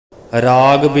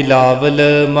ਰਾਗ ਬਿਲਾਵਲ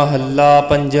ਮਹੱਲਾ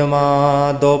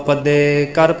ਪੰਜਵਾਂ। ਦੋ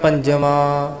ਪਦੇ ਕਰ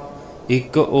ਪੰਜਵਾਂ।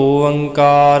 ਇੱਕ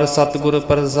ਓੰਕਾਰ ਸਤਿਗੁਰ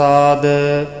ਪ੍ਰਸਾਦ।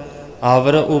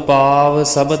 ਅਵਰ ਉਪਾਵ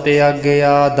ਸਭ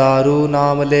ਤਿਆਗਿਆ। ਦਾਰੂ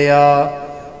ਨਾਮ ਲਿਆ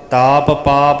ਤਾਪ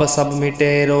ਪਾਪ ਸਭ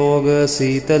ਮਿਟੇ ਰੋਗ।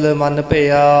 ਸੀਤਲ ਮਨ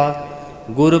ਭਇਆ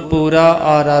ਗੁਰ ਪੂਰਾ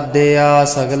ਆਰਾਧਿਆ।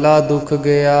 ਸਗਲਾ ਦੁੱਖ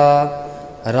ਗਿਆ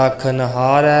ਰਾਖਨ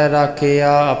ਹਾਰੈ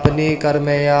ਰਾਖਿਆ। ਆਪਣੀ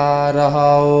ਕਰਮਿਆ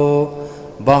ਰਹਾਓ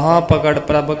ਬਾਹਾਂ ਪਕੜ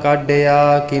ਪ੍ਰਭ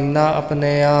ਕਾਢਿਆ। ਕੀਨਾ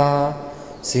ਆਪਣਿਆ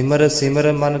ਸਿਮਰ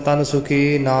ਸਿਮਰ ਮਨ ਤਨ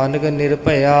ਸੁਖੀ। ਨਾਨਕ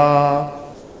ਨਿਰਭਇਆ।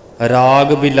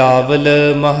 ਰਾਗ ਬਿਲਾਵਲ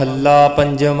ਮਹੱਲਾ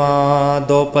ਪੰਜਵਾਂ।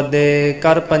 ਦੋ ਪਦੇ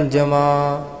ਕਰ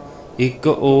ਪੰਜਵਾਂ। ਇੱਕ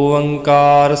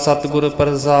ਓੰਕਾਰ ਸਤਿਗੁਰ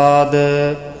ਪ੍ਰਸਾਦ।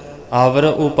 ਅਵਰ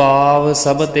ਉਪਾਵ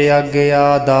ਸਭ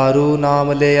ਤਿਆਗਿਆ। ਦਾਰੂ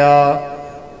ਨਾਮ ਲਿਆ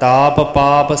ਤਾਪ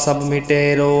ਪਾਪ ਸਭ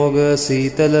ਮਿਟੇ ਰੋਗ।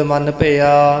 ਸੀਤਲ ਮਨ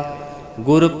ਭਇਆ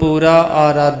ਗੁਰ ਪੂਰਾ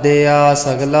ਆਰਾਧਿਆ।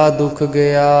 ਸਗਲਾ ਦੁੱਖ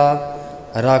ਗਿਆ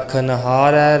ਰਾਖਨ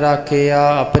ਹਾਰੈ ਰਾਖਿਆ।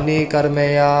 ਆਪਣੀ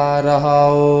ਕਰਮਿਆ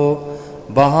ਰਹਾਓ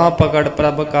ਬਾਹਾਂ ਪਕੜ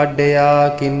ਪ੍ਰਭ ਕਾਢਿਆ।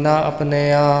 ਕੀਨਾ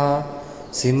ਆਪਣਿਆ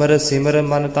ਸਿਮਰ ਸਿਮਰ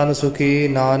ਮਨ ਤਨ ਸੁਖੀ।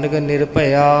 ਨਾਨਕ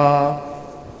ਨਿਰਭਇਆ।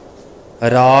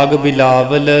 ਰਾਗ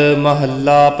ਬਿਲਾਵਲ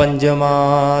ਮਹੱਲਾ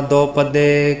ਪੰਜਵਾਂ। ਦੋ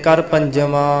ਪਦੇ ਕਰ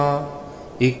ਪੰਜਵਾਂ।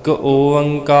 ਇੱਕ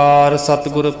ਓੰਕਾਰ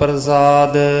ਸਤਿਗੁਰ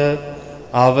ਪ੍ਰਸਾਦ।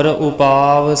 ਅਵਰ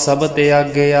ਉਪਾਵ ਸਭ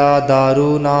ਤਿਆਗਿਆ।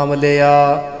 ਦਾਰੂ ਨਾਮ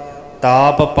ਲਿਆ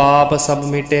ਤਾਪ ਪਾਪ ਸਭ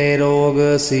ਮਿਟੇ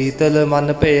ਰੋਗ। ਸੀਤਲ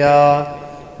ਮਨ ਭਇਆ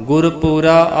ਗੁਰ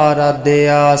ਪੂਰਾ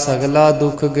ਆਰਾਧਿਆ। ਸਗਲਾ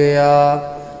ਦੁੱਖ ਗਿਆ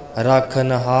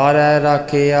ਰਾਖਨ ਹਾਰੈ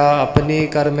ਰਾਖਿਆ। ਆਪਣੀ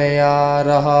ਕਰਮਿਆ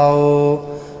ਰਹਾਓ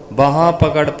ਬਾਹਾਂ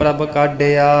ਪਕੜ ਪ੍ਰਭ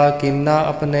ਕਾਢਿਆ। ਕੀਨਾ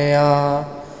ਆਪਣਿਆ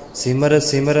ਸਿਮਰ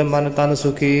ਸਿਮਰ ਮਨ ਤਨ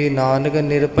ਸੁਖੀ। ਨਾਨਕ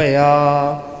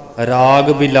ਨਿਰਭਇਆ।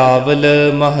 ਰਾਗ ਬਿਲਾਵਲ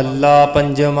ਮਹੱਲਾ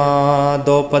ਪੰਜਵਾਂ।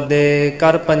 ਦੋ ਪਦੇ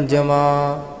ਕਰ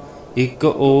ਪੰਜਵਾਂ। ਇੱਕ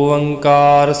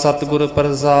ਓੰਕਾਰ ਸਤਿਗੁਰ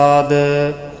ਪ੍ਰਸਾਦ।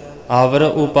 ਅਵਰ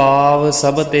ਉਪਾਵ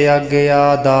ਸਭ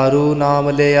ਤਿਆਗਿਆ। ਦਾਰੂ ਨਾਮ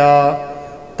ਲਿਆ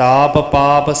ਤਾਪ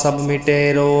ਪਾਪ ਸਭ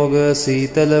ਮਿਟੇ ਰੋਗ।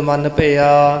 ਸੀਤਲ ਮਨ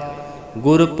ਭਇਆ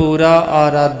ਗੁਰ ਪੂਰਾ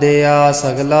ਆਰਾਧਿਆ।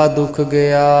 ਸਗਲਾ ਦੁੱਖ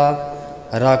ਗਿਆ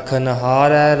ਰਾਖਨ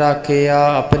ਹਾਰੈ ਰਾਖਿਆ।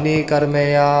 ਆਪਣੀ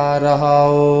ਕਰਮਿਆ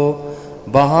ਰਹਾਓ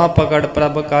ਬਾਹਾਂ ਪਕੜ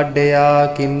ਪ੍ਰਭ ਕਾਢਿਆ।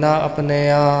 ਕੀਨਾ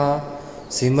ਆਪਣਿਆ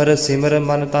ਸਿਮਰ ਸਿਮਰ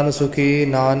ਮਨ ਤਨ ਸੁਖੀ।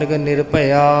 ਨਾਨਕ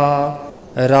ਨਿਰਭਇਆ।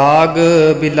 ਰਾਗ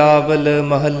ਬਿਲਾਵਲ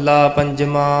ਮਹੱਲਾ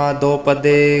ਪੰਜਵਾਂ। ਦੋ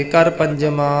ਪਦੇ ਕਰ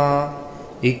ਪੰਜਵਾਂ।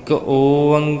 ਇੱਕ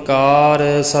ਓੰਕਾਰ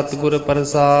ਸਤਿਗੁਰ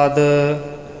ਪ੍ਰਸਾਦ।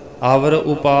 ਅਵਰ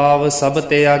ਉਪਾਵ ਸਭ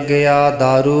ਤਿਆਗਿਆ।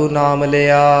 ਦਾਰੂ ਨਾਮ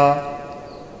ਲਿਆ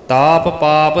ਤਾਪ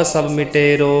ਪਾਪ ਸਭ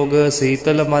ਮਿਟੇ ਰੋਗ।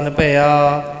 ਸੀਤਲ ਮਨ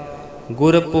ਭਇਆ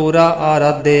ਗੁਰ ਪੂਰਾ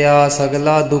ਆਰਾਧਿਆ।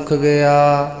 ਸਗਲਾ ਦੁੱਖ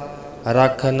ਗਿਆ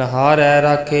ਰਾਖਨ ਹਾਰੈ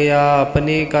ਰਾਖਿਆ।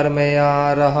 ਆਪਣੀ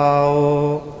ਕਰਮਿਆ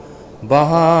ਰਹਾਓ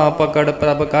ਬਾਹਾਂ ਪਕੜ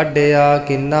ਪ੍ਰਭ ਕਾਢਿਆ।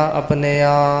 ਕੀਨਾ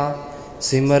ਆਪਣਿਆ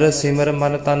ਸਿਮਰ ਸਿਮਰ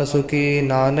ਮਨ ਤਨ ਸੁਖੀ।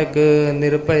 ਨਾਨਕ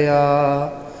ਨਿਰਭਇਆ।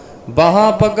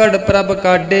 ਬਾਹਾਂ ਪਕੜ ਪ੍ਰਭ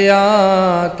ਕਾਢਿਆ।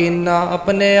 ਕੀਨਾ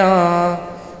ਆਪਣਿਆ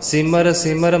ਸਿਮਰ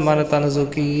ਸਿਮਰ ਮਨ ਤਨ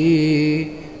ਸੁਖੀ।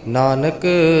 ਨਾਨਕ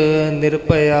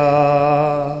ਨਿਰਭਇਆ।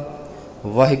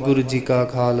 ਵਾਹਿਗੁਰੂ ਜੀ ਕਾ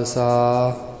ਖਾਲਸਾ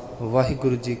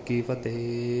ਵਾਹਿਗੁਰੂ ਜੀ ਕੀ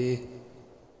ਫਤਿਹ।